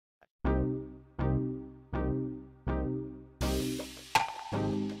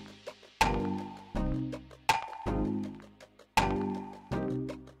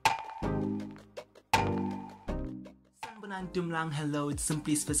and Dumlang, hello, it's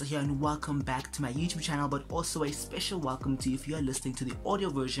Simply Spissa here and welcome back to my YouTube channel, but also a special welcome to you if you are listening to the audio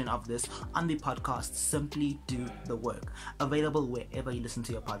version of this on the podcast Simply Do the Work, available wherever you listen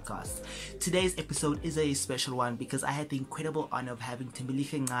to your podcasts. Today's episode is a special one because I had the incredible honor of having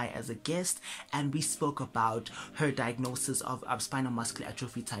Thembelihle Ngcai as a guest, and we spoke about her diagnosis of spinal muscular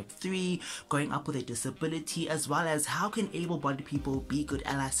atrophy type 3, growing up with a disability, as well as how can able-bodied people be good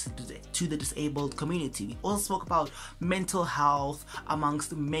allies to the disabled community. We also spoke about mental health,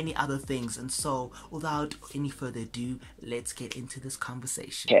 amongst many other things. And so, without any further ado, let's get into this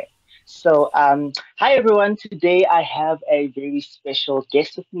conversation. Okay, so hi everyone. Today I have a very special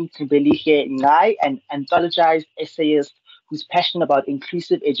guest with me, Thembelihle Ngcai, an anthologized essayist who's passionate about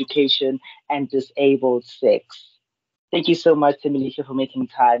inclusive education and disabled sex. Thank you so much, Thembelihle, for making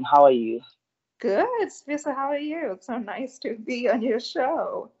time. How are you? Good, Spissa. How are you? It's so nice to be on your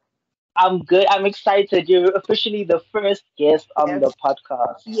show. I'm good. I'm excited. You're officially the first guest on the Yes.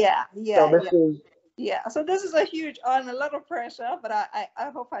 podcast. Yeah, So yeah, this yeah. is Yeah. So this is a huge honor, a lot of pressure, but I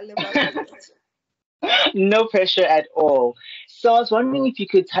hope I live up to it. no pressure at all. So I was wondering if you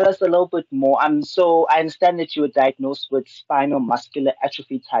could tell us a little bit more. So I understand that you were diagnosed with spinal muscular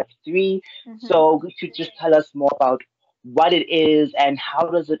atrophy type 3. Mm-hmm. So could you just tell us more about what it is and how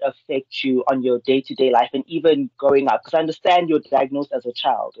does it affect you on your day-to-day life and even growing up? Because I understand you're diagnosed as a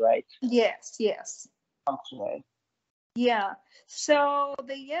child, right? Yes, yes. Okay. Yeah. So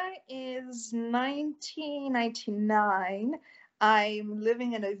the year is 1999. I'm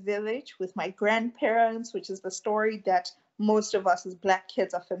living in a village with my grandparents, which is the story that most of us as Black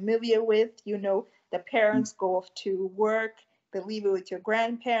kids are familiar with. You know, the parents go off to work, they leave it with your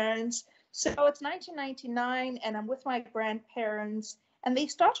grandparents. So it's 1999, and I'm with my grandparents, and they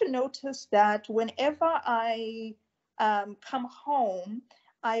start to notice that whenever I come home,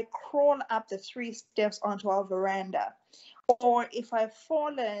 I crawl up the 3 steps onto our veranda. Or if I've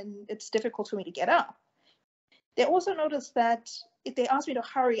fallen, it's difficult for me to get up. They also notice that if they ask me to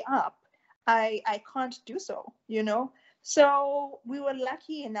hurry up, I can't do so, you know? So we were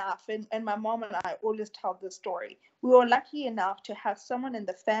lucky enough, and my mom and I always tell this story. We were lucky enough to have someone in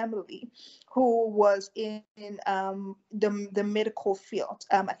the family who was in the medical field.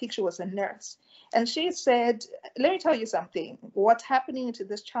 I think she was a nurse. And she said, let me tell you something. What's happening to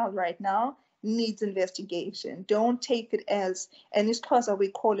this child right now needs investigation. Don't take it as, and it's because we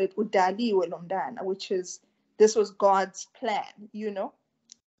call it udaliwe lomdana, which is this was God's plan, you know.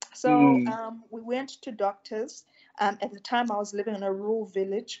 So we went to doctors. At the time, I was living in a rural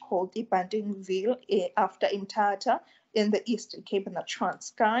village called Ibandingville after Imtata in the Eastern Cape in the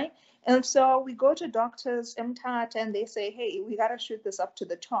Ngcai. And so we go to doctors Imtata and they say, hey, we got to shoot this up to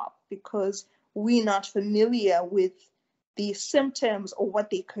the top because we're not familiar with the symptoms or what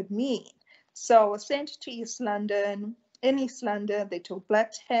they could mean. So I was sent to East London. In East London, they took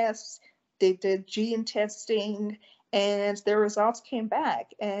blood tests, they did gene testing, and the results came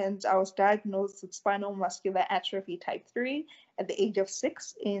back. And I was diagnosed with spinal muscular atrophy type 3 at the age of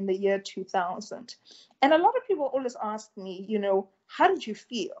 6 in the year 2000. And a lot of people always ask me, you know, how did you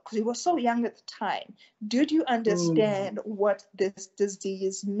feel? Because you were so young at the time. Did you understand what this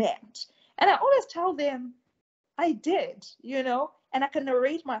disease meant? And I always tell them, I did, you know, and I can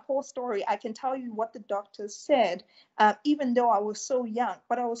narrate my whole story. I can tell you what the doctors said, even though I was so young,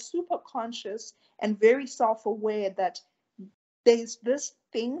 but I was super conscious and very self-aware that there's this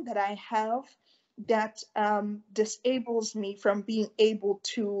thing that I have that disables me from being able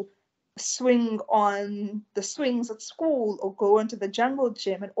to swing on the swings at school or go into the jungle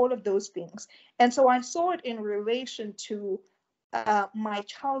gym and all of those things. And so I saw it in relation to my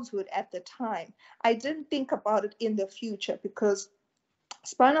childhood at the time. I didn't think about it in the future because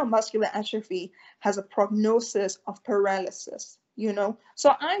spinal muscular atrophy has a prognosis of paralysis, you know?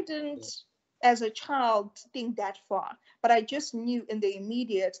 So I didn't, as a child, think that far, but I just knew in the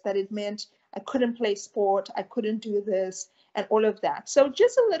immediate that it meant I couldn't play sport, I couldn't do this, and all of that. So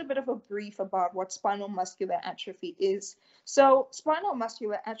just a little bit of a brief about what spinal muscular atrophy is. So spinal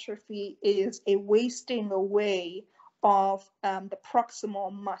muscular atrophy is a wasting away of the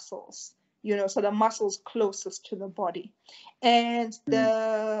proximal muscles, you know, so the muscles closest to the body. And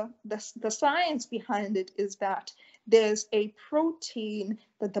the science behind it is that there's a protein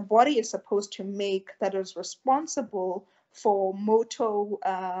that the body is supposed to make that is responsible for motor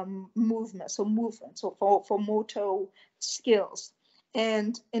movement, so for motor skills.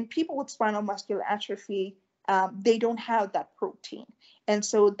 And in people with spinal muscular atrophy, they don't have that protein. And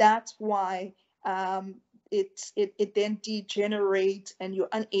so that's why it then degenerates and you're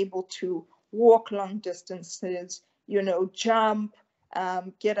unable to walk long distances, you know, jump,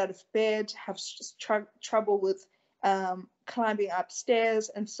 get out of bed, have trouble with climbing upstairs,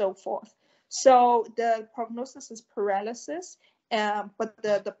 and so forth. So the prognosis is paralysis, but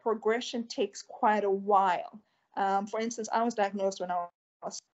the progression takes quite a while. For instance, I was diagnosed when I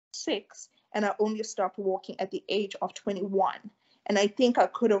was 6, and I only stopped walking at the age of 21. And I think I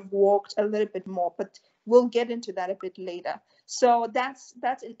could have walked a little bit more, but we'll get into that a bit later. So that's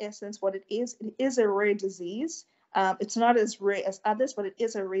in essence what it is. It is a rare disease. It's not as rare as others, but it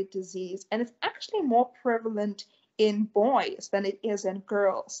is a rare disease. And it's actually more prevalent in boys than it is in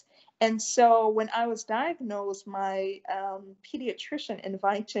girls. And so when I was diagnosed, my pediatrician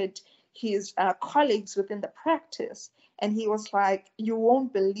invited his colleagues within the practice. And he was like, you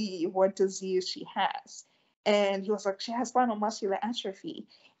won't believe what disease she has. And he was like, she has spinal muscular atrophy.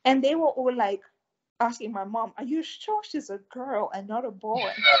 And they were all like asking my mom, are you sure she's a girl and not a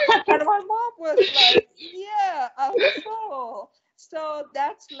boy? And my mom was like, yeah, I'm sure. So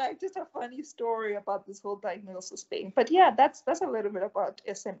that's like just a funny story about this whole diagnosis thing. But yeah, that's a little bit about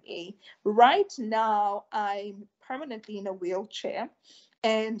SMA. Right now, I'm permanently in a wheelchair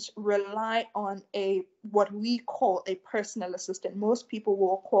and rely on what we call a personal assistant. Most people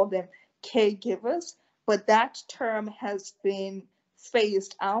will call them caregivers, but that term has been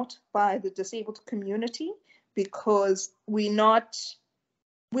phased out by the disabled community because we're not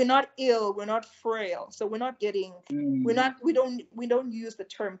ill, we're not frail, so we're not getting we don't use the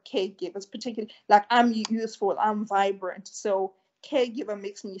term caregivers, particularly like I'm useful, I'm vibrant, so caregiver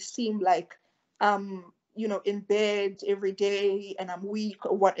makes me seem like in bed every day and I'm weak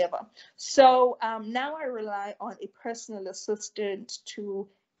or whatever. So now I rely on a personal assistant to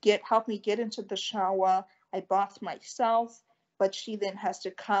help me get into the shower. I bath myself, but she then has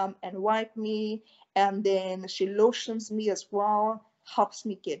to come and wipe me, and then she lotions me as well, helps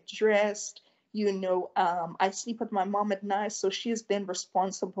me get dressed. I sleep with my mom at night, so she's then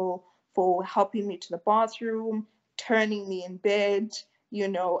responsible for helping me to the bathroom, turning me in bed,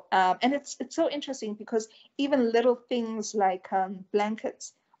 and it's so interesting because even little things like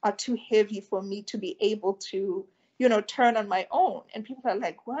blankets are too heavy for me to be able to turn on my own. And people are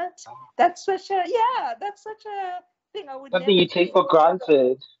like, what? That's such a thing I would Something never you take do. for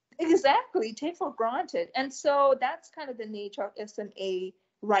granted. Exactly, take for granted. And so that's kind of the nature of SMA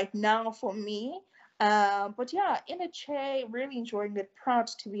right now for me. But yeah, in a chair, really enjoying it, proud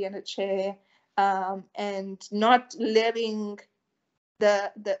to be in a chair, and not letting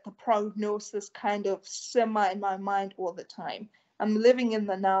the prognosis kind of simmer in my mind all the time. I'm living in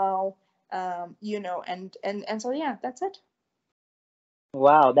the now, and so yeah, that's it.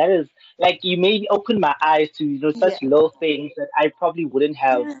 Wow, that is like you made open my eyes to Yeah, such little things that I probably wouldn't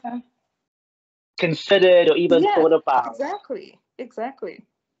have yeah, considered or even yeah, thought about. exactly.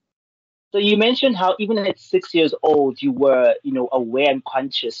 So you mentioned how even at 6 years old you were, aware and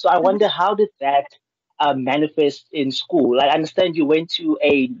conscious. So I wonder how did that manifest in school? I understand you went to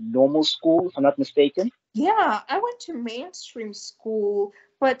a normal school, if I'm not mistaken. Yeah, I went to mainstream school,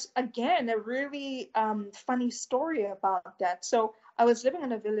 but again, a really funny story about that. So I was living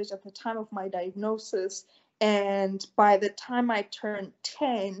in a village at the time of my diagnosis, and by the time I turned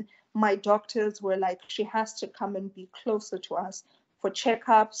 10, my doctors were like, she has to come and be closer to us for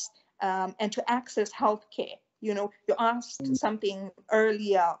checkups, and to access healthcare. You asked something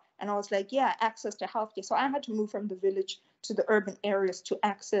earlier, and I was like, yeah, access to healthcare. So I had to move from the village to the urban areas to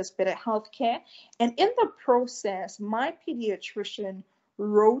access better healthcare. And in the process, my pediatrician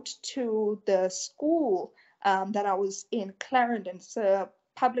wrote to the school that I was in, Clarendon. It's a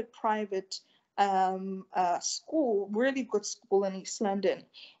public-private school, really good school in East London,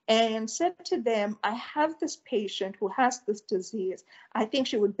 and said to them, I have this patient who has this disease. I think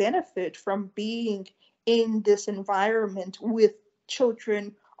she would benefit from being in this environment with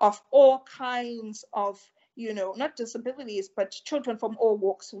children of all kinds of, not disabilities, but children from all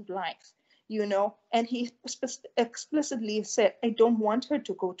walks of life. And he explicitly said, I don't want her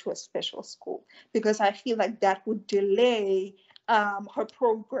to go to a special school because I feel like that would delay her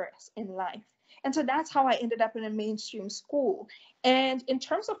progress in life. And so that's how I ended up in a mainstream school. And in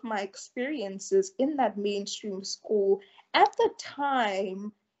terms of my experiences in that mainstream school, at the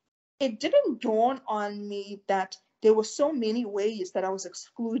time, it didn't dawn on me that there were so many ways that I was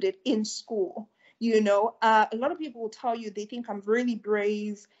excluded in school. A lot of people will tell you they think I'm really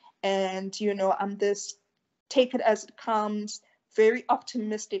brave and, I'm this take it as it comes, very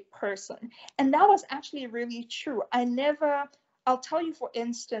optimistic person. And that was actually really true. I'll tell you, for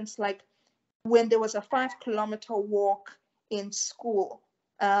instance, like when there was a 5-kilometer walk in school,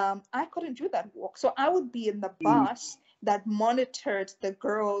 I couldn't do that walk. So I would be in the bus that monitored the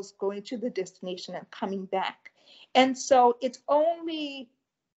girls going to the destination and coming back. And so it's only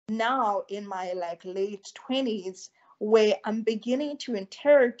now in my late 20s where I'm beginning to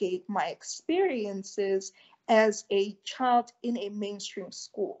interrogate my experiences as a child in a mainstream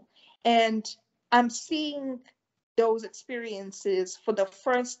school. And I'm seeing those experiences for the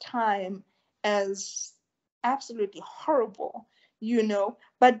first time as absolutely horrible,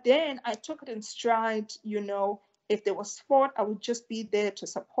 But then I took it in stride, If there was sport, I would just be there to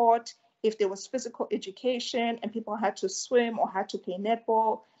support. If there was physical education and people had to swim or had to play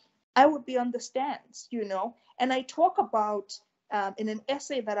netball, I would be on the stands, And I talk about in an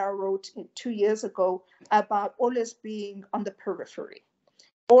essay that I wrote 2 years ago about always being on the periphery,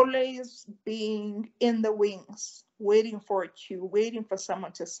 always being in the wings, waiting for a cue, waiting for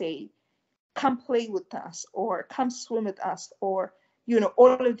someone to say, come play with us or come swim with us, or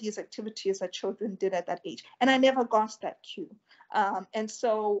all of these activities that children did at that age. And I never got that cue. And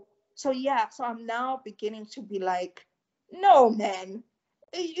so I'm now beginning to be like, no, man,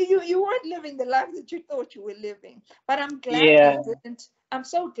 you weren't living the life that you thought you were living. But I'm glad I'm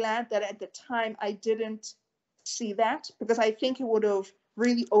so glad that at the time I didn't see that, because I think it would have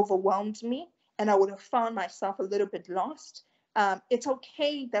really overwhelmed me and I would have found myself a little bit lost. It's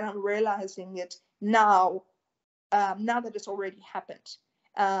okay that I'm realizing it now that it's already happened.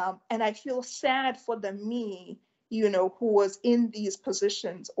 And I feel sad for the me, who was in these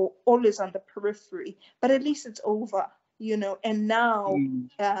positions or always on the periphery, but at least it's over, and now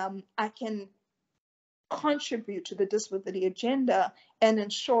I can contribute to the disability agenda and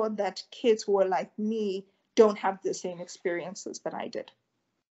ensure that kids who are like me don't have the same experiences that I did.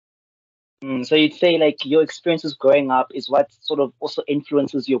 So you'd say like your experiences growing up is what sort of also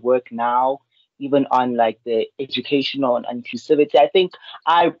influences your work now, even on like the educational and inclusivity. I think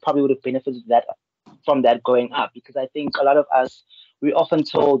I probably would have benefited from that growing up, because I think a lot of us, we're often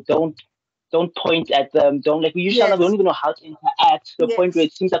told don't point at them, we usually we don't even know how to interact, to the point where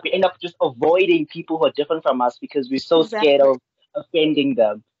it seems like we end up just avoiding people who are different from us because we're so scared of offending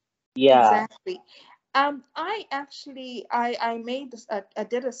them. Yeah. Exactly. I made this, I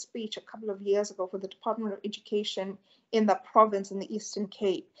did a speech a couple of years ago for the Department of Education in the province in the Eastern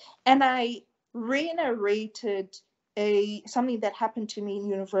Cape. And I reiterated something that happened to me in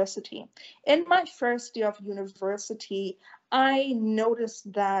university. In my first year of university, I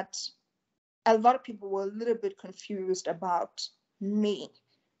noticed that a lot of people were a little bit confused about me,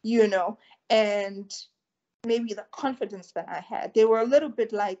 and maybe the confidence that I had. They were a little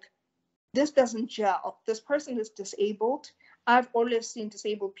bit like, this doesn't gel. This person is disabled. I've always seen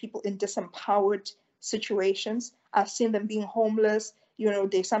disabled people in disempowered situations. I've seen them being homeless.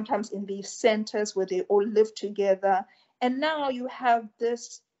 They sometimes in these centers where they all live together. And now you have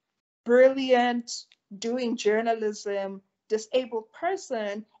this brilliant, doing journalism, disabled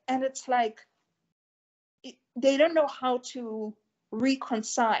person, and it's like they don't know how to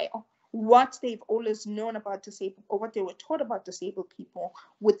reconcile what they've always known about disabled, or what they were taught about disabled people,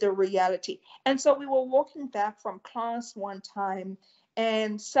 with the reality. And so we were walking back from class one time,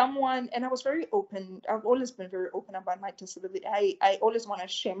 and I was very open. I've always been very open about my disability. I always want to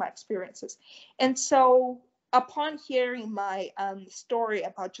share my experiences. And so upon hearing my story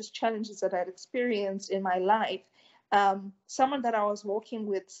about just challenges that I'd experienced in my life, someone that I was walking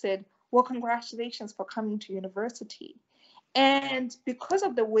with said, well, congratulations for coming to university. And because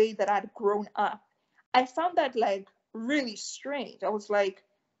of the way that I'd grown up, I found that like really strange. I was like,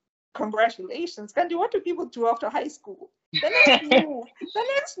 congratulations. Kandi, what do people do after high school? The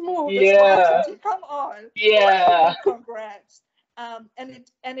next move is varsity. Come on. Yeah. Congrats.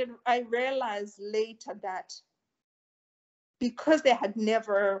 I realized later that because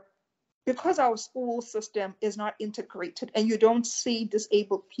our school system is not integrated, and you don't see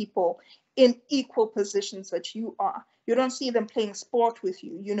disabled people in equal positions that you are. You don't see them playing sport with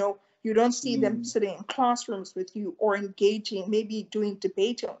you, you don't see them sitting in classrooms with you or engaging, maybe doing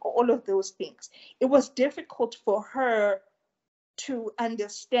debating, all of those things. It was difficult for her to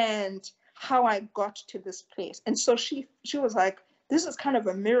understand how I got to this place. And so she was like, this is kind of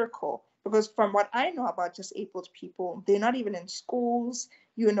a miracle, because from what I know about disabled people, they're not even in schools,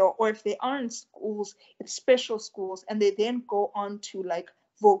 or if they are in schools, it's special schools, and they then go on to like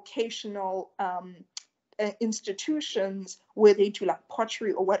vocational institutions where they do like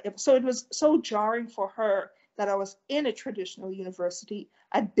pottery or whatever. So it was so jarring for her that I was in a traditional university,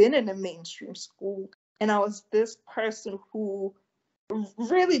 I'd been in a mainstream school, and I was this person who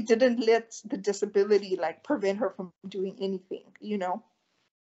really didn't let the disability like prevent her from doing anything,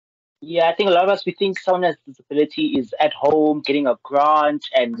 Yeah, I think a lot of us, we think someone has disability is at home getting a grant,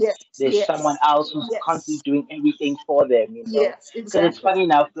 and there's someone else who's constantly doing everything for them, Yes, exactly. Because it's funny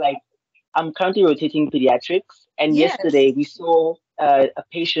enough, like I'm currently rotating pediatrics, and yesterday we saw a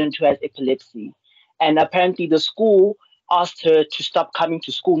patient who has epilepsy, And apparently the school asked her to stop coming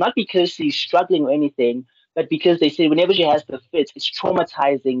to school, not because she's struggling or anything, but because they say whenever she has the fits, it's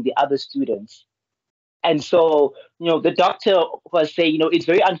traumatizing the other students. And so, the doctor was saying, it's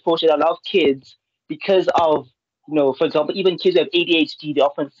very unfortunate. A lot of kids, because of, for example, even kids who have ADHD, they're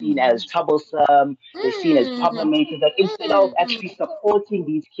often seen as troublesome, they're seen as troublemakers. Like, instead of actually supporting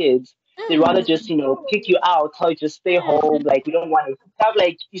these kids, they rather just, kick you out, tell you to stay home. Like, we don't want to have,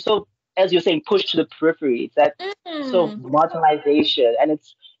 like, as you're saying, pushed to the periphery. It's that sort of marginalization. And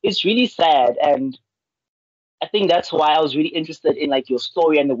it's really sad. And I think that's why I was really interested in like your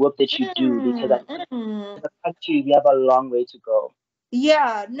story and the work that you do, because I think as a country we have a long way to go.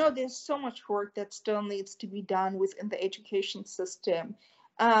 Yeah, no, there's so much work that still needs to be done within the education system.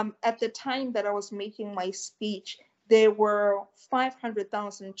 At the time that I was making my speech, there were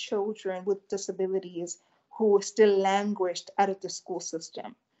 500,000 children with disabilities who still languished out of the school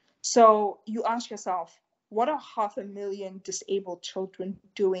system. So you ask yourself, what are 500,000 disabled children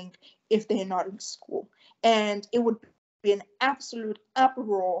doing if they're not in school? And it would be an absolute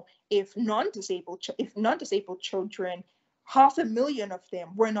uproar if non-disabled children, 500,000 of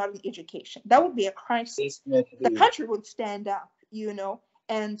them, were not in education. That would be a crisis. The country would stand up,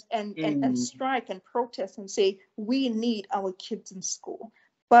 and strike and protest and say, we need our kids in school.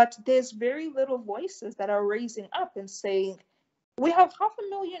 But there's very little voices that are raising up and saying, we have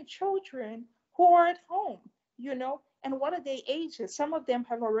 500,000 children who are at home, and what are their ages? Some of them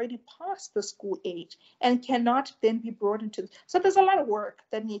have already passed the school age and cannot then be brought into. So there's a lot of work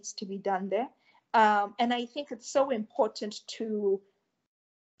that needs to be done there. And I think it's so important to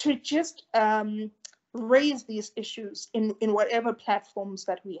just raise these issues in whatever platforms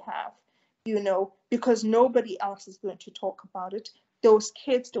that we have, because nobody else is going to talk about it. Those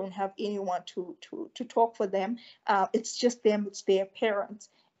kids don't have anyone to talk for them. It's just them, it's their parents.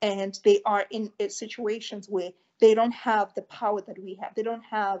 And they are in situations where they don't have the power that we have. They don't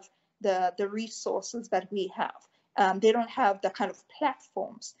have the resources that we have. They don't have the kind of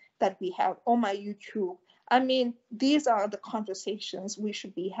platforms that we have on my YouTube. I mean, these are the conversations we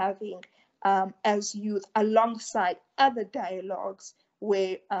should be having as youth, alongside other dialogues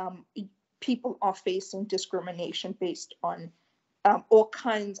where people are facing discrimination based on all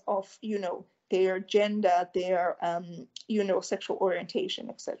kinds of, their gender, their, sexual orientation,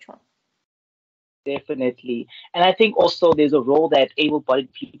 etc. Definitely. And I think also there's a role that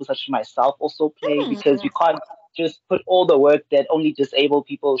able-bodied people such as myself also play, because we can't just put all the work that only disabled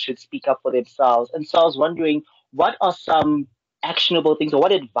people should speak up for themselves. And so I was wondering, what are some actionable things, or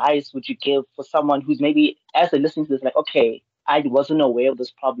what advice would you give for someone who's maybe, as they're listening to this, like, okay, I wasn't aware of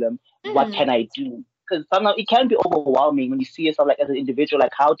this problem. What can I do? Because sometimes it can be overwhelming when you see yourself like as an individual,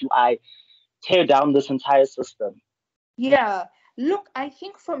 like, how do I tear down this entire system? Yeah, look, I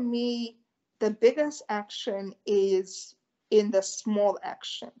think for me, the biggest action is in the small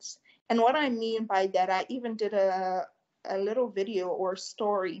actions. And what I mean by that, I even did a little video or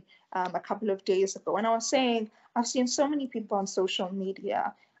story a couple of days ago. And I was saying, I've seen so many people on social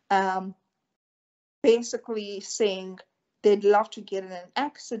media basically saying they'd love to get in an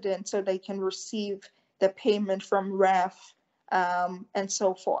accident so they can receive the payment from RAF and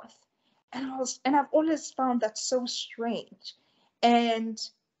so forth. And I've always found that so strange. And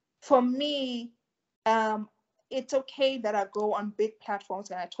for me, it's okay that I go on big platforms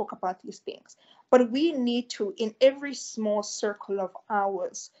and I talk about these things, but we need to, in every small circle of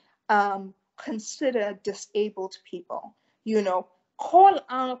ours, consider disabled people. Call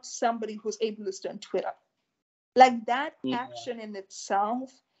out somebody who's ableist on Twitter. Like, that action in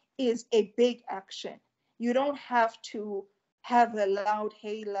itself is a big action. You don't have to have a loud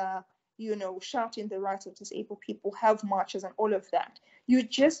hailer, shouting the rights of disabled people, have marches and all of that. You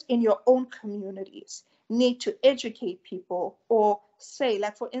just, in your own communities, need to educate people, or say,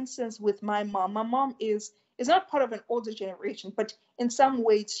 like, for instance, with my mom is not part of an older generation, but in some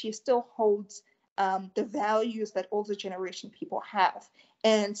ways she still holds the values that older generation people have.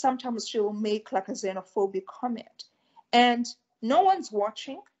 And sometimes she'll make like a xenophobic comment. And no one's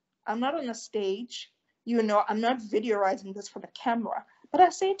watching. I'm not on a stage. I'm not videoizing this for the camera. But I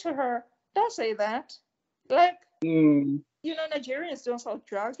say to her, don't say that. Like, Nigerians don't sell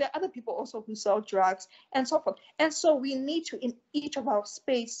drugs. There are other people also who sell drugs and so forth. And so we need to, in each of our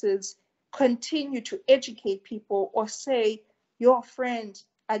spaces, continue to educate people, or say, your friend,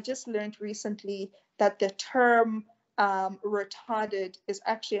 I just learned recently that the term retarded is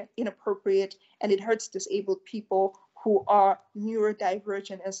actually inappropriate and it hurts disabled people who are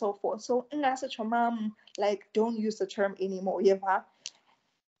neurodivergent and so forth. So, like, don't use the term anymore.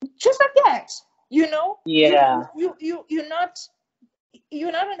 Just like that, Yeah. you're not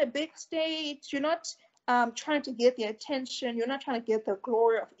on a big stage. You're not trying to get their attention. You're not trying to get the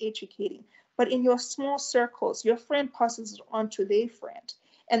glory of educating. But in your small circles, your friend passes it on to their friend,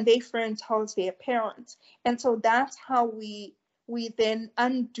 and their friend tells their parents. And so that's how we then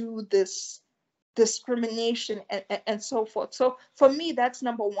undo this discrimination and so forth. So for me, that's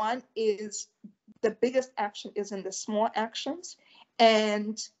number one, is the biggest action is in the small actions.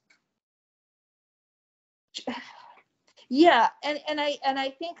 And yeah, and I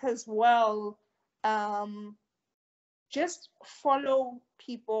think as well, just follow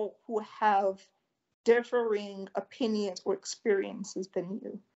people who have differing opinions or experiences than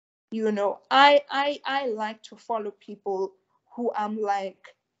you. You know, I like to follow people who I'm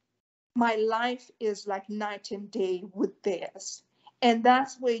like, my life is like night and day with theirs. And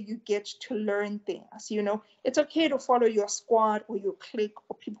that's where you get to learn things. You know, it's okay to follow your squad or your clique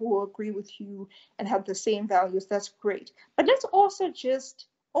or people who agree with you and have the same values. That's great. But let's also just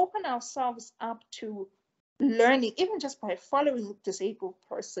open ourselves up to learning, even just by following a disabled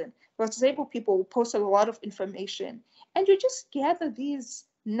person. Because disabled people post a lot of information, and you just gather these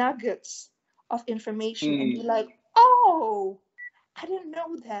nuggets of information and be like, oh, I didn't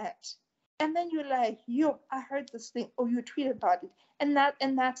know that. And then you're like, yo, I heard this thing, or you tweeted about it. And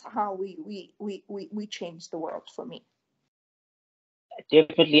that's how we change the world for me.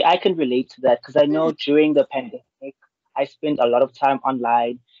 Definitely, I can relate to that because I know Mm, during the pandemic, I spent a lot of time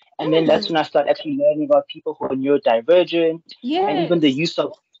online. And then that's mm, when I started actually learning about people who are neurodivergent and even the yes. use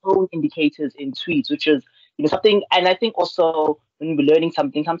of tone indicators in tweets, which is, something. And I think also when we're learning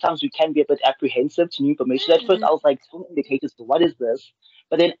something, sometimes we can be a bit apprehensive to new information. At first, Mm, I was like, tone indicators, what is this?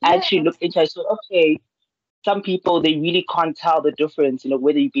 But then I yes. actually looked into it. I said, okay, some people they really can't tell the difference,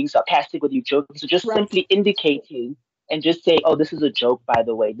 whether you're being sarcastic, whether you're joking. So just Right. simply indicating and just say, oh, this is a joke, by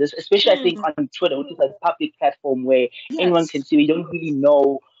the way. This, especially I think Mm, on Twitter, which is a public platform where anyone yes. can see. We don't really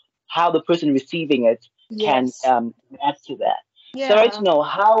know how the person receiving it can Yes. react to that. So I want Yeah. to know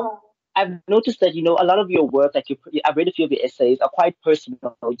how. I've noticed that a lot of your work, like I've read a few of your essays, are quite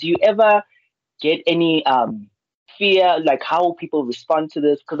personal. Do you ever get any fear, like how people respond to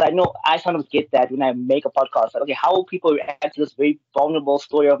this? Because I know I sometimes get that when I make a podcast, like, okay, how will people react to this very vulnerable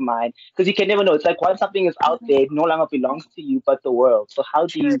story of mine? Because you can never know. It's like once something is out there, it no longer belongs to you but the world. So how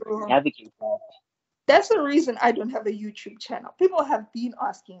do you True. navigate that? That's the reason I don't have a YouTube channel. People have been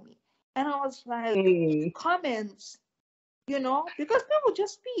asking me. And I was like, Mm, comments, because people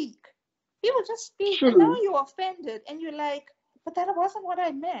just speak. People just speak. And now true. you're offended and you're like, but that wasn't what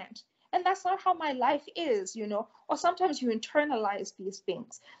I meant. And that's not how my life is. Or sometimes you internalize these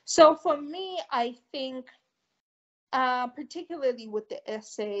things. So for me, I think, particularly with the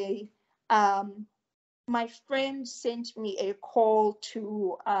essay, my friend sent me a call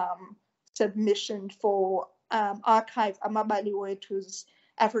to submission for archive Amabaliwethu's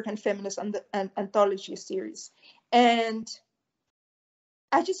African Feminist Anthology series. And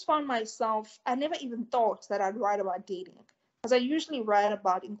I just found myself, I never even thought that I'd write about dating, because I usually write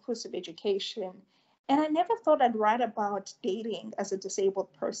about inclusive education. And I never thought I'd write about dating as a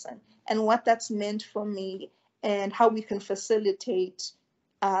disabled person and what that's meant for me and how we can facilitate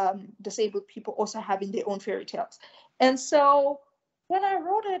disabled people also having their own fairy tales. And so when I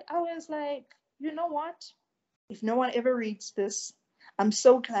wrote it, I was like, you know what? If no one ever reads this, I'm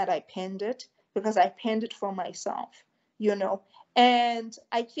so glad I penned it, because I penned it for myself, you know. And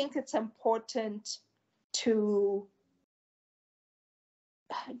I think it's important to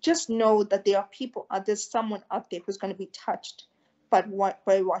just know that there are people, there's someone out there who's going to be touched by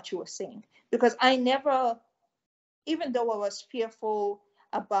what you were saying. Because I never, even though I was fearful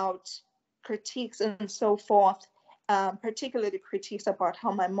about critiques and so forth, particularly critiques about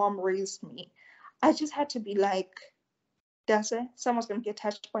how my mom raised me, I just had to be like, does it? Someone's going to get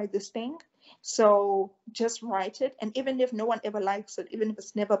touched by this thing. So just write it. And even if no one ever likes it, even if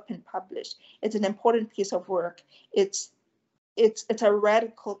it's never been published, it's an important piece of work. It's a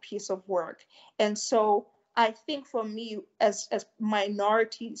radical piece of work. And so I think for me, as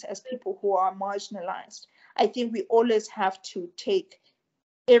minorities, as people who are marginalized, I think we always have to take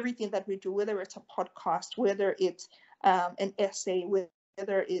everything that we do, whether it's a podcast, whether it's an essay,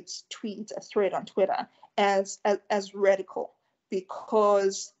 whether it's tweets, a thread on Twitter, as radical,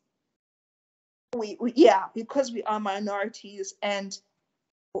 because because we are minorities, and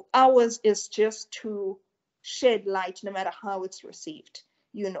ours is just to shed light, no matter how it's received.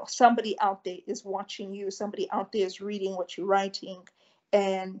 Somebody out there is watching you, somebody out there is reading what you're writing,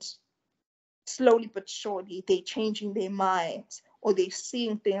 and slowly but surely they're changing their minds, or they're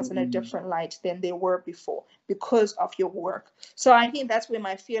seeing things in a different light than they were before because of your work. So I think that's where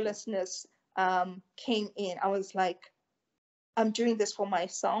my fearlessness came in. I was like, I'm doing this for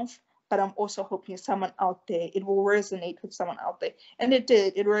myself. but I'm also hoping someone out there, it will resonate with someone out there. And it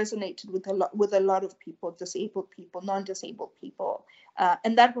did. It resonated with a lot of people, disabled people, non-disabled people.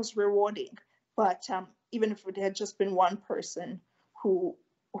 And that was rewarding. But even if it had just been one person who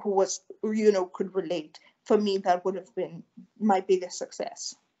was, could relate, for me, that would have been my biggest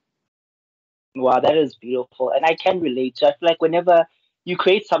success. Wow, that is beautiful. And I can relate to. I feel like whenever you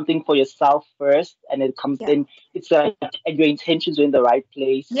create something for yourself first and it comes in, it's like and your intentions are in the right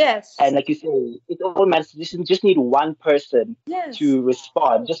place. Yes. And like you say, it all matters. You just need one person to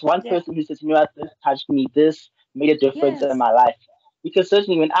respond. Just one person who says, you know what, this touched me, this made a difference in my life. Because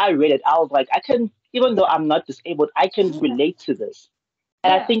certainly when I read it, I was like, even though I'm not disabled, I can relate to this.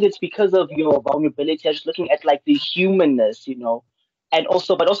 And I think it's because of your vulnerability, just looking at like the humanness, and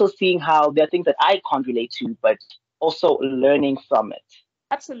also seeing how there are things that I can't relate to, but also learning from it.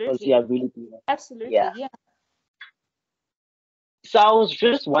 Absolutely. Yeah, really do. Absolutely. Yeah. So I was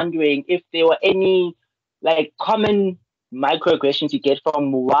just wondering if there were any like common microaggressions you get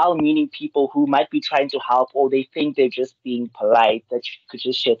from well-meaning people who might be trying to help, or they think they're just being polite, that you could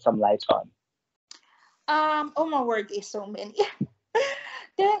just shed some light on. Oh my word, there's so many.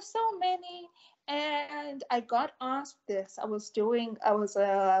 There's so many. And I got asked this. I was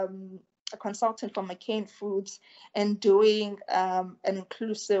a consultant for McCain Foods and doing an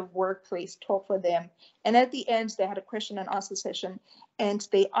inclusive workplace talk for them. And at the end, they had a question and answer session. And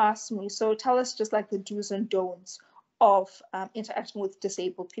they asked me, so tell us just like the do's and don'ts of interacting with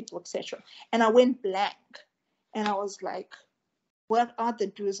disabled people, etc. And I went blank. And I was like, what are the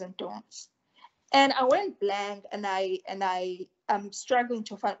do's and don'ts? And I went blank, and I am struggling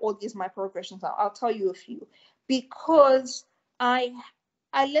to find all these microaggressions. I'll tell you a few, because I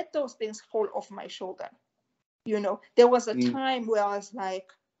let those things fall off my shoulder. There was a time where I was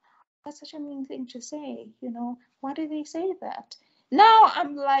like, that's such a mean thing to say. Why did they say that? Now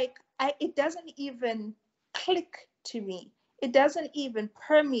I'm like, it doesn't even click to me. It doesn't even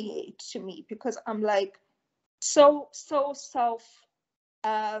permeate to me, because I'm like so self.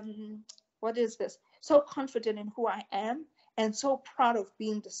 What is this? So confident in who I am and so proud of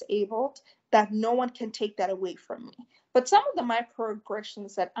being disabled that no one can take that away from me. But some of the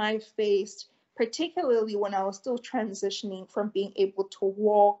microaggressions that I faced, particularly when I was still transitioning from being able to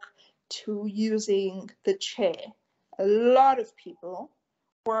walk to using the chair, a lot of people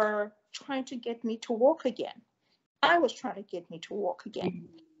were trying to get me to walk again. I was trying to get me to walk again.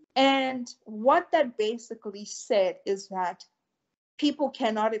 And what that basically said is that people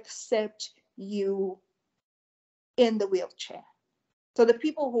cannot accept you in the wheelchair. So the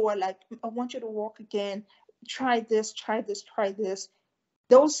people who are like, I want you to walk again, try this, try this, try this,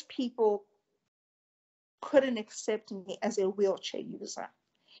 those people couldn't accept me as a wheelchair user.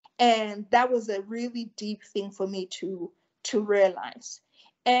 And that was a really deep thing for me to realize.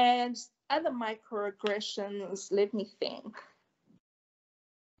 And other microaggressions, let me think.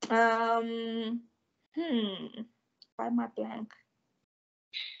 Why am I blank?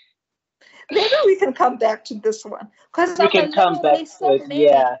 Maybe we can come back to this one, because there's so many,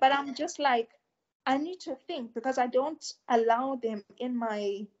 but I'm just like, I need to think, because I don't allow them in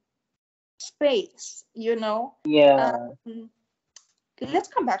my space, Yeah. Let's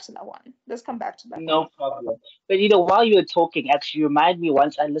come back to that one. No problem. But while you were talking, actually, you remind me,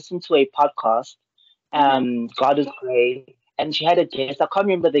 once I listened to a podcast, God is Great, and she had a guest. I can't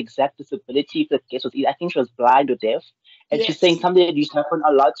remember the exact disability. If the guest was, I think she was blind or deaf, and she's saying something that used to happen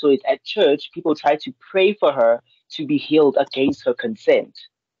a lot. So it's at church, people try to pray for her to be healed against her consent.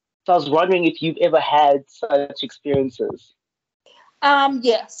 So I was wondering if you've ever had such experiences.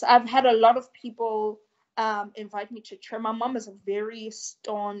 Yes, I've had a lot of people invite me to church. My mom is a very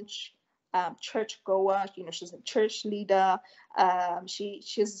staunch church goer. She's a church leader. So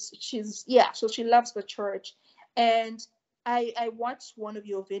she loves the church. And I watched one of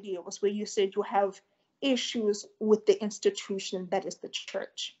your videos where you said you have issues with the institution that is the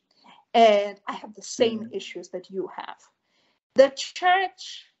church. And I have the same issues that you have. The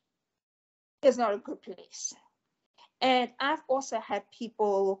church is not a good place. And I've also had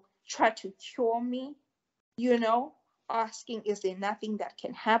people try to cure me, asking, is there nothing that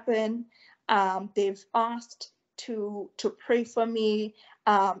can happen? They've asked to pray for me.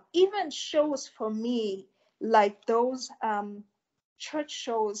 Even shows for me, like those church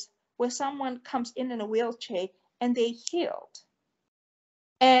shows where someone comes in a wheelchair and they're healed.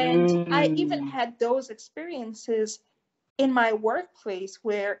 And I even had those experiences in my workplace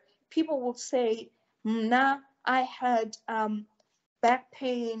where people will say, nah, I had back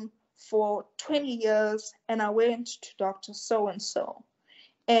pain for 20 years and I went to Dr. So-and-so.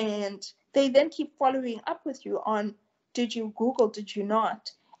 And they then keep following up with you on, did you Google, did you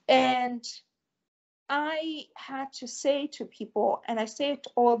not? And I had to say to people, and I say it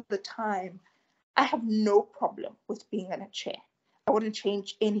all the time, I have no problem with being in a chair. I wouldn't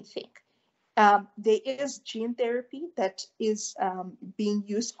change anything. There is gene therapy that is being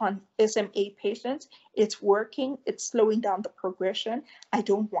used on SMA patients. It's working. It's slowing down the progression. I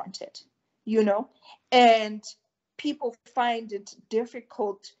don't want it, you know? And people find it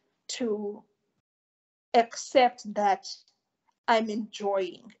difficult to accept that I'm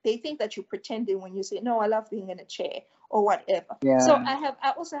enjoying. They think that you're pretending when you say, no, I love being in a chair or whatever. So Yeah.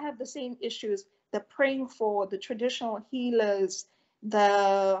 I also have the same issues, the praying for the traditional healers,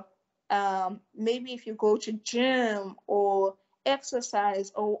 the maybe if you go to gym or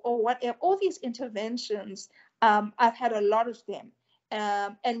exercise or whatever, all these interventions, I've had a lot of them.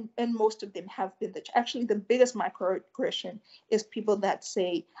 And most of them have been actually the biggest microaggression is people that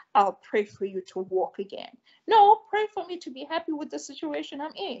say, I'll pray for you to walk again. No, pray for me to be happy with the situation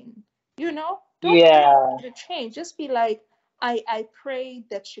I'm in. You know, don't pray Yeah. for me to change. Just be like, I pray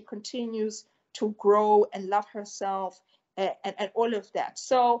that she continues to grow and love herself and all of that.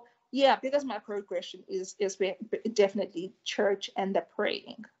 So yeah, because microaggression is definitely church and the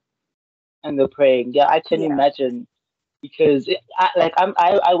praying. And the praying. Yeah, I can Yeah. imagine because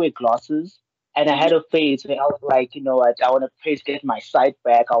I wear glasses, and I had Mhm. a phase where I was like, you know what, I want to pray to get my sight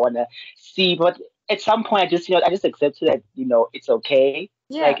back. I want to see, but at some point, I just accepted that, it's okay.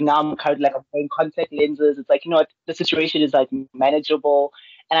 Like Yeah. now I'm currently like I'm wearing contact lenses. It's like, what, the situation is like manageable,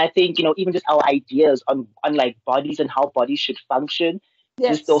 and I think, even just our ideas on like bodies and how bodies should function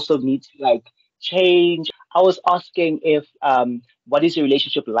just Yes. also need to like change. I was asking if what is your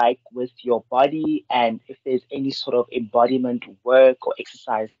relationship like with your body, and if there's any sort of embodiment work or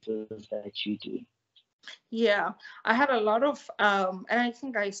exercises that you do. Yeah, I had a lot of, and I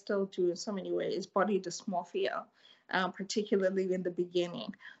think I still do in so many ways, body dysmorphia, particularly in the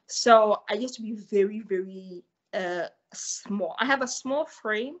beginning. So I used to be very, very small. I have a small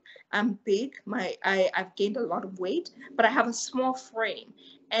frame. I'm big. I've gained a lot of weight, but I have a small frame.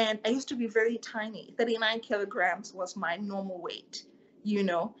 And I used to be very tiny. 39 kilograms was my normal weight, you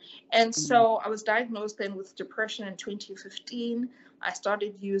know. And Mm. so I was diagnosed then with depression in 2015. I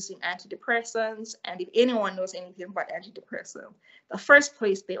started using antidepressants. And if anyone knows anything about antidepressants, the first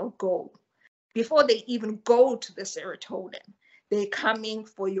place they'll go before they even go to the serotonin, they're coming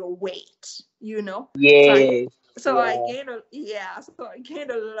for your weight, you know? So I Yes. so I Yeah. gained so I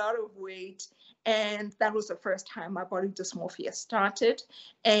gained a lot of weight. And that was the first time my body dysmorphia started.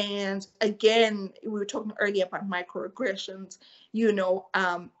 And again, we were talking earlier about microaggressions.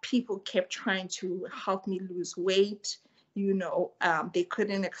 People kept trying to help me lose weight. They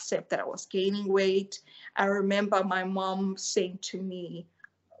couldn't accept that I was gaining weight. I remember my mom saying to me,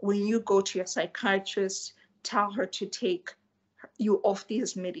 when you go to your psychiatrist, tell her to take you off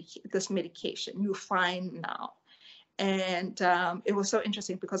this medication. You're fine now. And it was so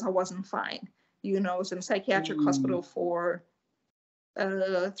interesting because I wasn't fine. I was in a psychiatric Mm. hospital for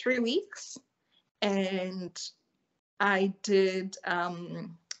 3 weeks, and I did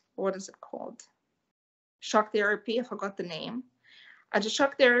what is it called? Shock therapy. I forgot the name. I did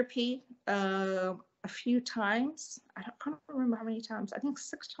shock therapy a few times. I can't remember how many times. I think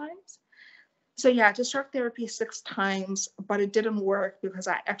 6 times. So yeah, I did shock therapy 6 times, but it didn't work because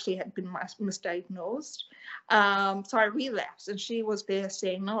I actually had been misdiagnosed. So I relapsed, and she was there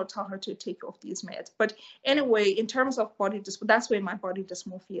saying, "No, tell her to take off these meds." But anyway, in terms of that's where my body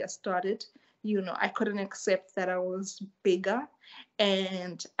dysmorphia started. I couldn't accept that I was bigger,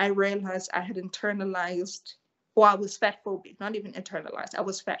 and I realized I had internalized. Or I was fat phobic, not even internalized. I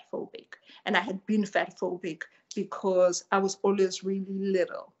was fat phobic, and I had been fat phobic because I was always really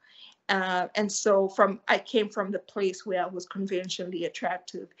little. And so I came from the place where I was conventionally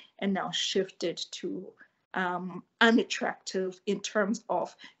attractive and now shifted to unattractive in terms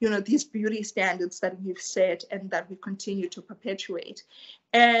of, these beauty standards that we've set and that we continue to perpetuate.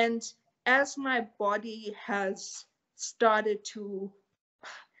 And as my body has started to,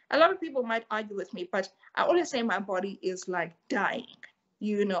 a lot of people might argue with me, but I always say my body is like dying,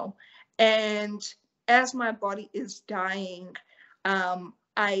 you know. And as my body is dying,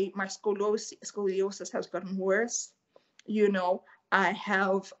 my scoliosis has gotten worse. I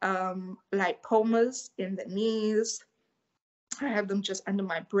have lipomas in the knees. I have them just under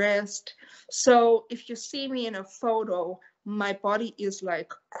my breast. So if you see me in a photo, my body is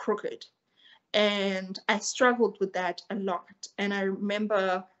like crooked. And I struggled with that a lot. And I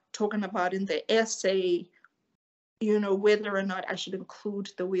remember talking about in the essay, whether or not I should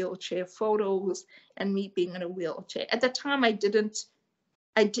include the wheelchair photos and me being in a wheelchair. At the time, I didn't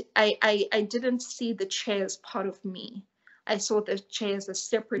see the chair as part of me. I saw the chair as a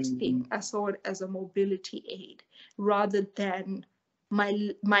separate thing. I saw it as a mobility aid rather than my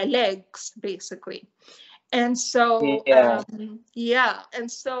legs, basically. And so, yeah. And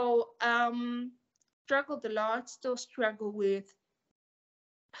so, struggled a lot, still struggle with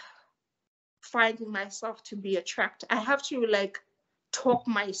finding myself to be attractive. I have to like talk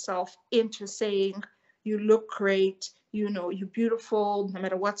myself into saying, you look great, you know, you're beautiful, no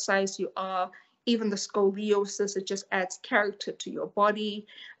matter what size you are. Even the scoliosis, it just adds character to your body.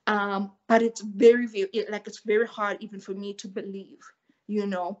 But it's very, it's very hard even for me to believe, you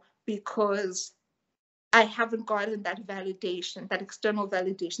know, because I haven't gotten that validation, that external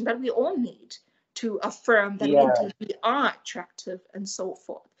validation that we all need to affirm that indeed we are attractive and so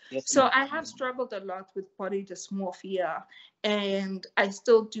forth. So I have struggled a lot with body dysmorphia, and I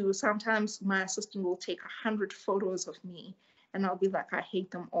still do. Sometimes my assistant will take 100 photos of me, and I'll be like, I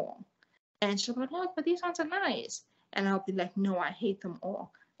hate them all. And she'll be like, no, but these ones are nice. And I'll be like, no, I hate them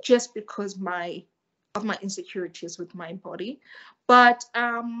all, just because of my insecurities with my body. But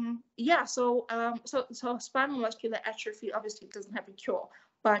yeah, so spinal muscular atrophy obviously doesn't have a cure.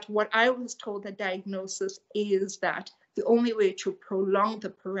 But what I was told, the diagnosis is that the only way to prolong the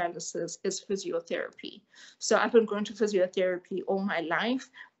paralysis is physiotherapy. So I've been going to physiotherapy all my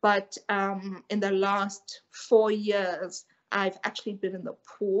life, but in the last 4 years, I've actually been in the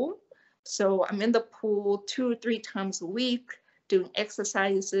pool. So I'm in the pool 2-3 times a week, doing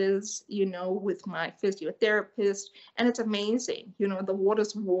exercises, you know, with my physiotherapist, and it's amazing. You know, the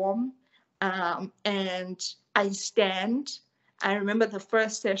water's warm, and I stand. I remember the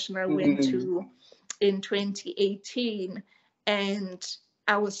first session I went to in 2018, and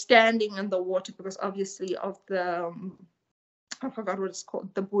I was standing in the water because obviously of the, I forgot what it's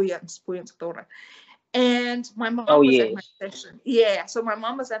called, the buoyance. And my mom was at my session. Yeah, so my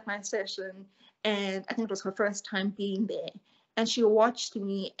mom was at my session, and I think it was her first time being there. And she watched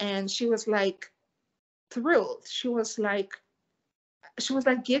me, and she was like thrilled. She was like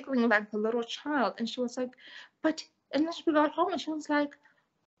giggling like a little child. And she was like, and then she got home and she was like,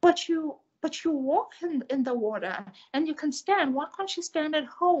 but you walk in the water and you can stand. Why can't you stand at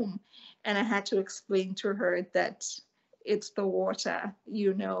home? And I had to explain to her that it's the water,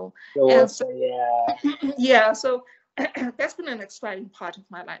 you know. Yeah, so that's been an exciting part of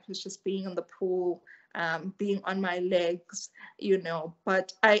my life, is just being in the pool, being on my legs, you know.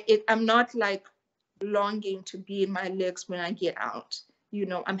 But I'm not like longing to be in my legs when I get out, you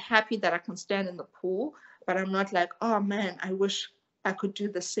know. I'm happy that I can stand in the pool, but I'm not like, oh man, I wish I could do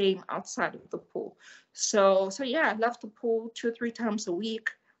the same outside of the pool. So yeah, I love the pool 2-3 times a week.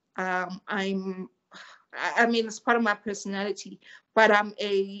 I mean, it's part of my personality, but I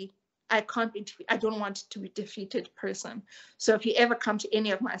don't want to be defeated person. So if you ever come to any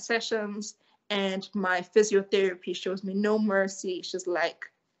of my sessions and my physiotherapy shows me no mercy, she's like,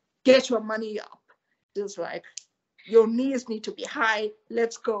 get your money up. Just like, your knees need to be high.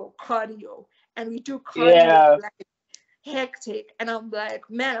 Let's go cardio. And we do cardio like hectic. And I'm like,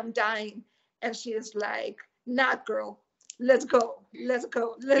 man, I'm dying. And she's like, nah, girl, let's go. Let's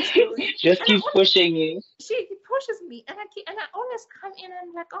do it. Just keep pushing you. She pushes me, and I always come in and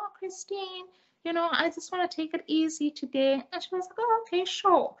I'm like, oh, Christine, you know, I just want to take it easy today. And she was like, oh, okay,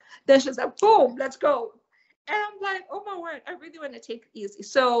 sure. Then she's like, boom, let's go. And I'm like, oh my word, I really want to take it easy.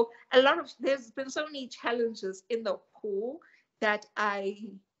 So there's been so many challenges in the pool that I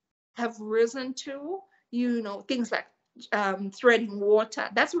have risen to, you know, things like threading water.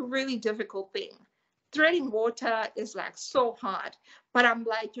 That's a really difficult thing. Threading water is like so hard, but I'm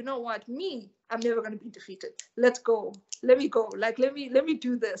like, you know what, I'm never going to be defeated. Let's go. Let me go. Like, let me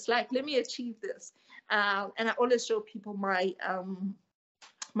do this. Like, let me achieve this. And I always show people my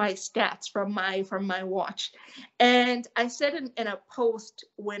stats from my watch. And I said in a post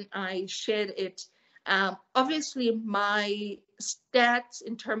when I shared it, obviously my stats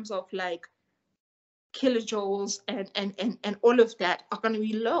in terms of like kilojoules and all of that are going to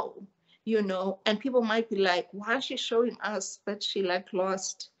be low, you know. And people might be like, why is she showing us that she like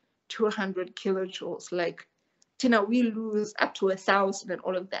lost 200 kilojoules? Like, Tina, we lose up to 1,000 and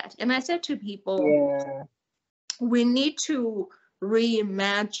all of that. And I said to people, we need to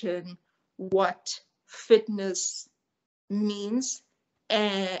reimagine what fitness means,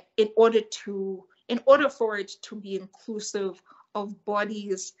 in order for it to be inclusive of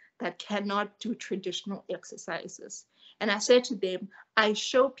bodies that cannot do traditional exercises. And I said to them, I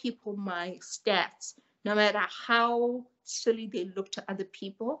show people my stats, no matter how silly they look to other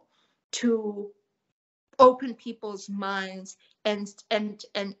people, to open people's minds and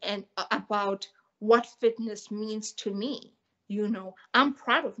about what fitness means to me. You know, I'm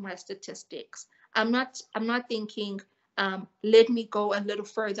proud of my statistics. I'm not thinking let me go a little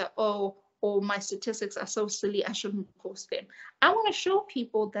further. Oh, my statistics are so silly, I shouldn't post them. I want to show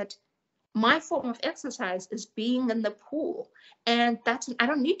people that my form of exercise is being in the pool. And I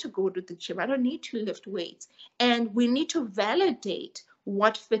don't need to go to the gym. I don't need to lift weights. And we need to validate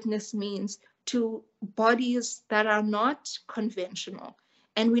what fitness means to bodies that are not conventional.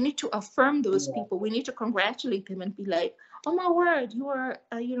 And we need to affirm those people. We need to congratulate them and be like, oh my word, you are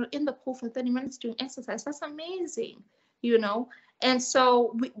in the pool for 30 minutes doing exercise. That's amazing, you know? And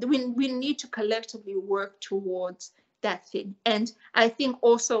so we need to collectively work towards that thing. And I think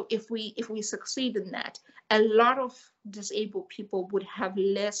also if we succeed in that, a lot of disabled people would have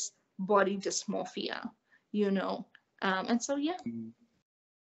less body dysmorphia, and so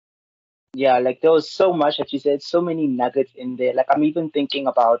Yeah, like there was so much that you said, so many nuggets in there. Like I'm even thinking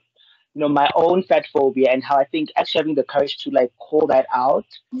about, my own fat phobia and how I think actually having the courage to like call that out,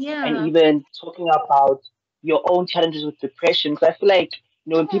 and yeah even talking about your own challenges with depression. Because I feel like,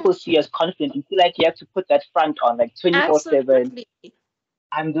 when yeah people see us confident, you feel like you have to put that front on like 24/7. absolutely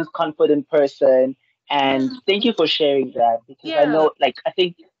I'm this confident person. And yeah thank you for sharing that, because I yeah know, like, I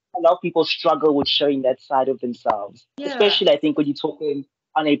think a lot of people struggle with showing that side of themselves, yeah especially I think when you're talking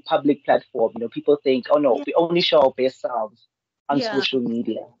on a public platform. People think, oh no, yeah we only show our best selves on yeah social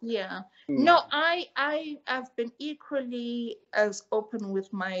media. Yeah. Mm. No, I've been equally as open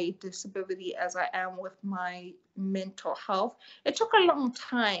with my disability as I am with my mental health. It took a long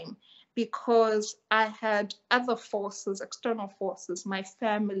time because I had other forces, external forces, my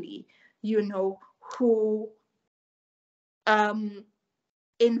family, who um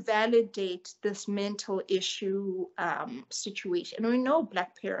invalidate this mental issue situation. And we know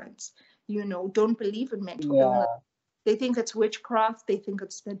Black parents, don't believe in mental illness. Yeah. They think it's witchcraft. They think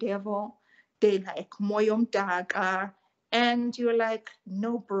it's the devil. They like moyom daga. And you're like,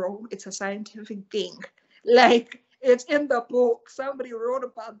 no, bro, it's a scientific thing. Like, it's in the book. Somebody wrote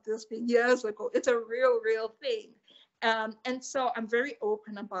about this years ago. It's a real thing. And so I'm very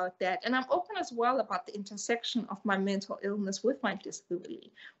open about that. And I'm open as well about the intersection of my mental illness with my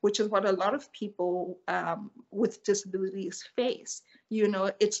disability, which is what a lot of people with disabilities face.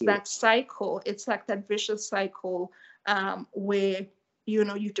 It's Yeah. that cycle. It's like that vicious cycle where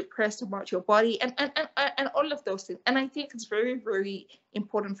you're depressed about your body and all of those things. And I think it's very, very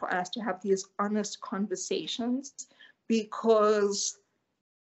important for us to have these honest conversations, because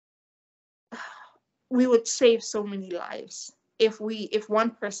we would save so many lives if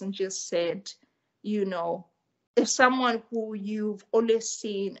one person just said, if someone who you've always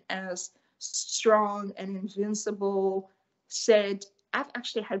seen as strong and invincible said, I've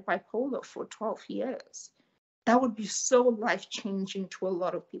actually had bipolar for 12 years. That would be so life-changing to a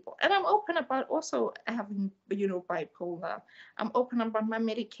lot of people. And I'm open about also having, bipolar. I'm open about my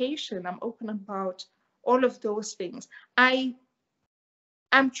medication. I'm open about all of those things. I'm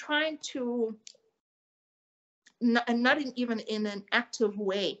trying to, not even in an active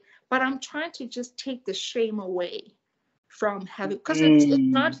way, but I'm trying to just take the shame away from having, because it's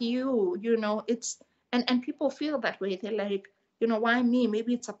Mm. not you, it's, and people feel that way. They're like, why me?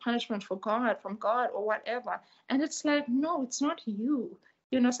 Maybe it's a punishment from God or whatever. And it's like, no, it's not you.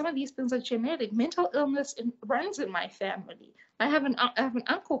 Some of these things are genetic. Mental illness runs in my family. I have an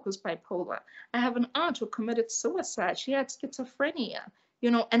uncle who's bipolar. I have an aunt who committed suicide. She had schizophrenia,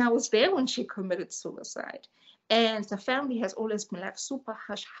 and I was there when she committed suicide. And the family has always been like super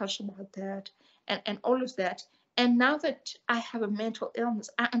hush hush about that, and all of that. And now that I have a mental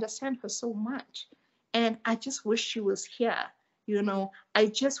illness, I understand her so much. And I just wish she was here. I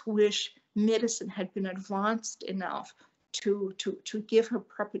just wish medicine had been advanced enough to give her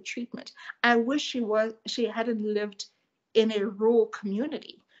proper treatment. I wish she hadn't lived in a rural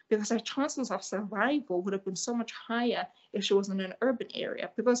community, because her chances of survival would have been so much higher if she was in an urban area.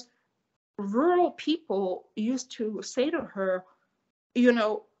 Because rural people used to say to her,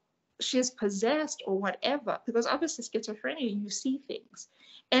 she's possessed or whatever, because obviously schizophrenia, you see things.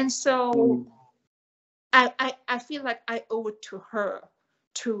 And so Mm. I feel like I owe it to her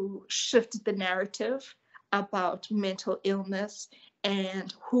to shift the narrative about mental illness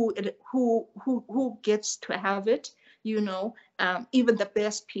and who gets to have it. Even the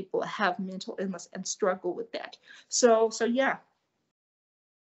best people have mental illness and struggle with that. So yeah.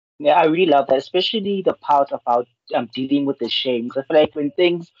 Yeah, I really love that, especially the part about dealing with the shame. 'Cause I feel like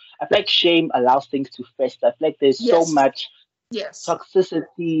I feel like shame allows things to fester. I feel like there's so Yes. much Yes.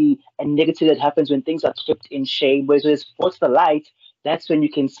 toxicity and negativity that happens when things are kept in shame. Whereas when it's brought to the light, that's when you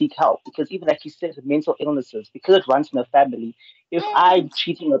can seek help. Because even like you said, with mental illnesses, because it runs in the family, if Mm, I'm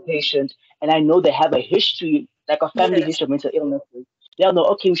treating a patient and I know they have a history, like a family yes. history of mental illnesses, they'll know,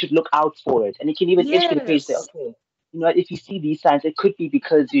 okay, we should look out for it. And you can even educate the patient, say, Yes. okay, if you see these signs, it could be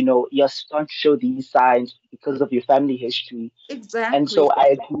because, you're starting to show these signs because of your family history. And Exactly. so I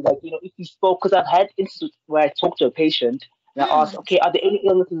agree, like, if you spoke, because I've had instances where I talk to a patient and I ask, Mm, okay, are there any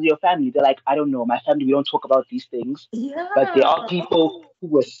illnesses in your family? They're like, I don't know. My family, we don't talk about these things. But there yeah. are people who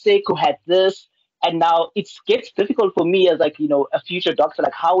were sick, who had this. And now it gets difficult for me as, like, a future doctor.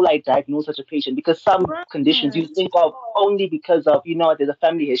 Like, how will I diagnose such a patient? Because some conditions you Right. think of only because of, there's a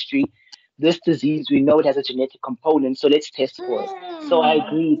family history. This disease, we know it has a genetic component, so let's test for it. So I Mm,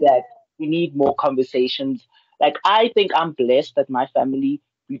 agree that we need more conversations. Like, I think I'm blessed that my family,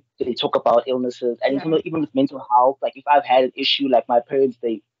 they talk about illnesses, and yeah. even with mental health. Like, if I've had an issue, like my parents,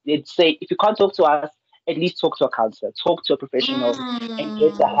 they'd say, if you can't talk to us, at least talk to a counselor, talk to a professional, and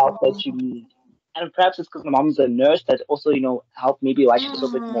get the help that you Mm, need. And perhaps it's because my mom's a nurse that also, helped maybe why she's a little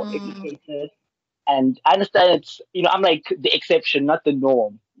bit more mm, educated. And I understand I'm like the exception, not the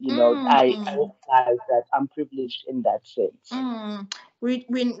norm. I mm. recognize that I'm privileged in that sense. Mm,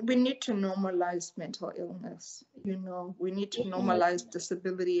 we need to normalize mental illness. We need to normalize Definitely.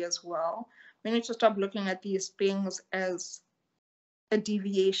 disability as well. We need to stop looking at these things as a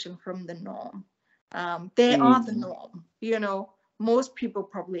deviation from the norm. They are the Mm, norm. Most people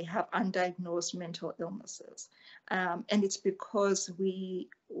probably have undiagnosed mental illnesses, and it's because we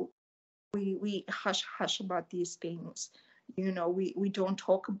hush about these things. We don't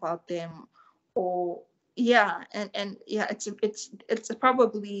talk about them, or yeah, and yeah, it's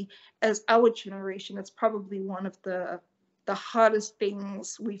probably, as our generation, it's probably one of the hardest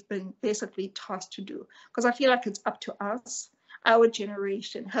things we've been basically tasked to do, because I feel like it's up to us. Our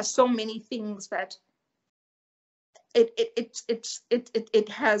generation has so many things that it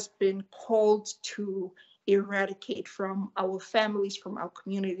has been called to eradicate from our families, from our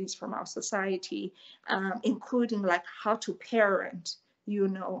communities, from our society, including like how to parent,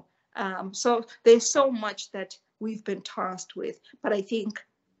 so there's so much that we've been tasked with, but I think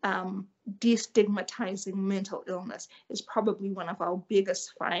destigmatizing mental illness is probably one of our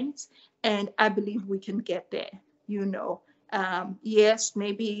biggest fights, and I believe we can get there. Yes,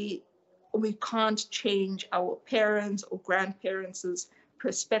 maybe we can't change our parents or grandparents'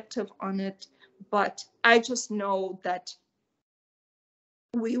 perspective on it, but I just know that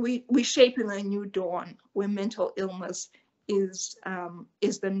we're shaping a new dawn where mental illness is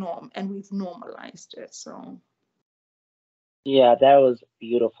the norm, and we've normalized it. So yeah, that was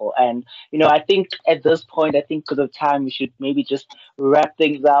beautiful. And, I think at this point, I think because of time, we should maybe just wrap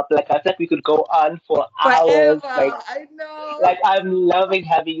things up. Like, I think we could go on for forever, hours. I know. Like I'm loving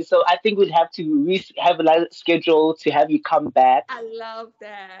having you. So I think we'd have to have a schedule to have you come back. I love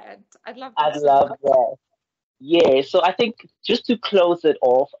that. I love I'd that so love much. that. Yeah. So I think just to close it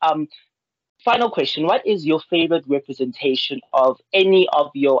off, final question: what is your favorite representation of any of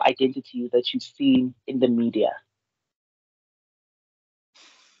your identities that you've seen in the media?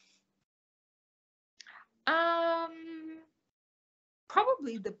 Um,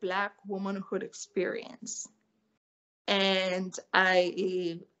 Probably the Black womanhood experience, and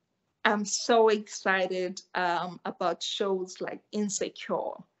I'm so excited about shows like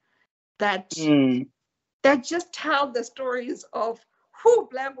Insecure that Mm, that just tell the stories of who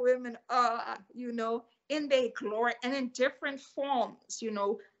Black women are, in their glory and in different forms.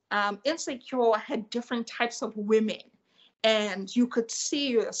 Insecure had different types of women, and you could see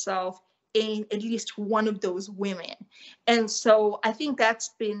yourself in at least one of those women. And so I think that's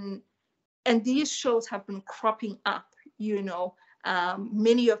been, and these shows have been cropping up, you know.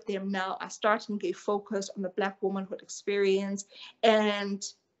 Many of them now are starting to get focused on the Black womanhood experience, and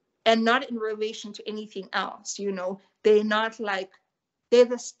not in relation to anything else. They're not like, they're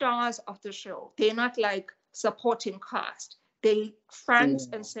the stars of the show. They're not like supporting cast. They front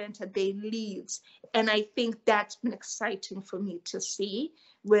and mm, center, they leads. And I think that's been exciting for me to see,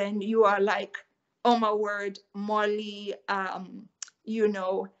 when you are like, oh my word, Molly,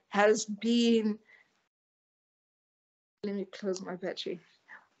 has been, let me close my battery.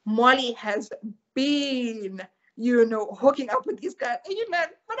 Molly has been, hooking up with these guys. And you're like,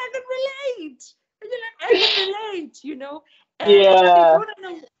 but I can relate. And you're like, I can relate. But they yeah. do it in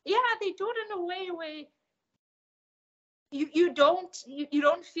a, yeah, they do it in a way where you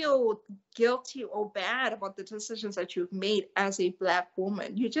don't feel guilty or bad about the decisions that you've made as a Black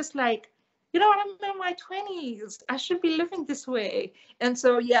woman. You're just like, what, I'm in my 20s, I should be living this way. And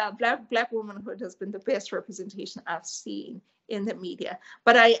so yeah, black womanhood has been the best representation I've seen in the media.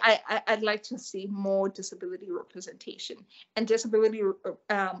 But I'd like to see more disability representation, and disability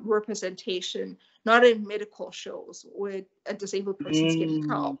representation not in medical shows where a disabled person's getting Mm,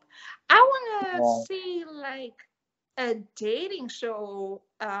 help. I want to yeah. see like a dating show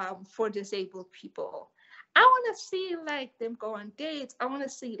for disabled people. I want to see like them go on dates. I want to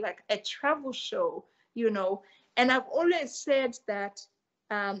see like a travel show, And I've always said that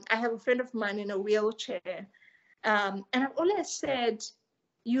I have a friend of mine in a wheelchair. And I've always said,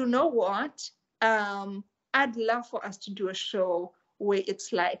 you know what? I'd love for us to do a show where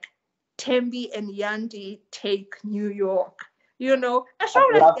it's like Thembi and Yandi take New York. A show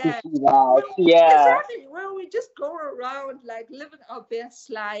I'd like love that. to see that. Yeah. Exactly, where we just go around like living our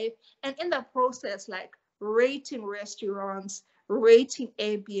best life, and in the process, like rating restaurants, rating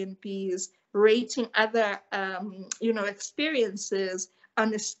Airbnbs, rating other, experiences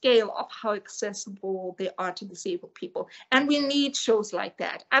on a scale of how accessible they are to disabled people. And we need shows like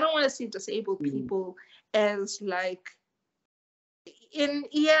that. I don't want to see disabled people as like in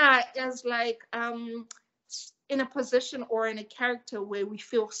a position or in a character where we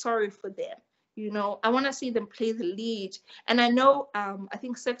feel sorry for them. I want to see them play the lead. And I know, I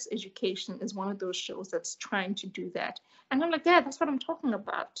think Sex Education is one of those shows that's trying to do that. And I'm like, yeah, that's what I'm talking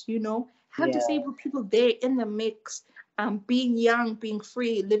about. Have disabled people there in the mix, being young, being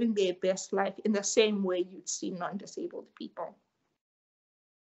free, living their best life in the same way you'd see non-disabled people.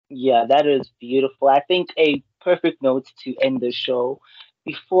 Yeah, that is beautiful. I think a perfect note to end the show.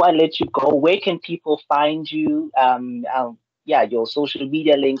 Before I let you go, where can people find you? Your social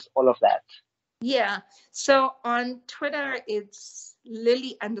media links, all of that. Yeah. So on Twitter, it's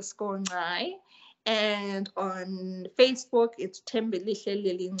Lily_Ngcai. And on Facebook, it's Thembelihle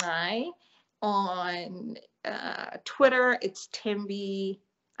Lily Ngcai. On Twitter, it's Thembi_Lily.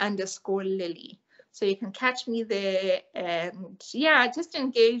 So you can catch me there, and just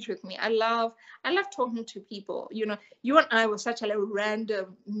engage with me. I love talking to people. You and I were such a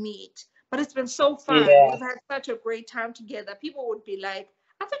random meet, but it's been so fun. We've had such a great time together. People would be like,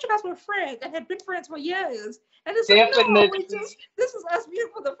 I thought you guys were friends and had been friends for years. And it's like, no, this is us meeting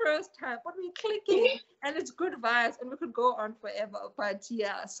for the first time, but we're clicking and it's good vibes and we could go on forever. But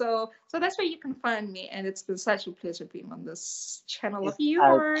so that's where you can find me. And it's been such a pleasure being on this channel of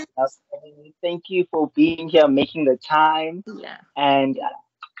yours. Thank you for being here, making the time. Yeah. And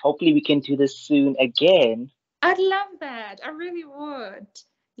hopefully we can do this soon again. I'd love that. I really would.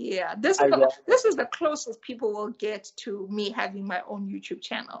 Yeah, this is the closest people will get to me having my own YouTube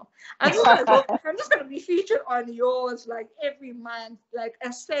channel. I'm just gonna be featured on yours like every month, like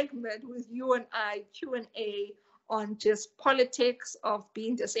a segment with you and I, Q&A on just politics of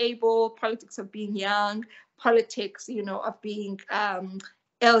being disabled, politics of being young, politics, of being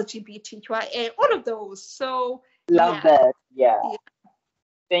LGBTQIA, all of those. So love that. Yeah.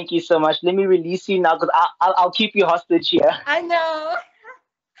 Thank you so much. Let me release you now because I'll keep you hostage here. I know.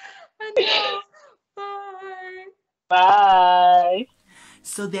 Bye. Bye.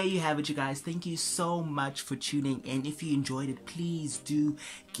 So there you have it, you guys. Thank you so much for tuning in. If you enjoyed it, please do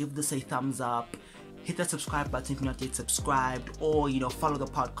give this a thumbs up. Hit that subscribe button if you're not yet subscribed, or follow the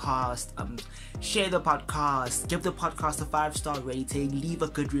podcast, share the podcast, give the podcast a 5-star rating, leave a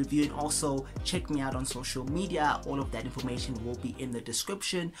good review, and also check me out on social media. All of that information will be in the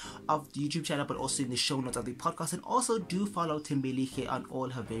description of the YouTube channel, but also in the show notes of the podcast. And also do follow Thembelihle on all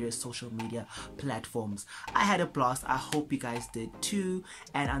her various social media platforms. I had a blast. I hope you guys did too.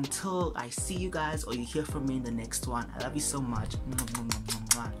 And until I see you guys or you hear from me in the next one, I love you so much.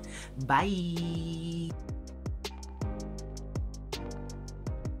 Bye.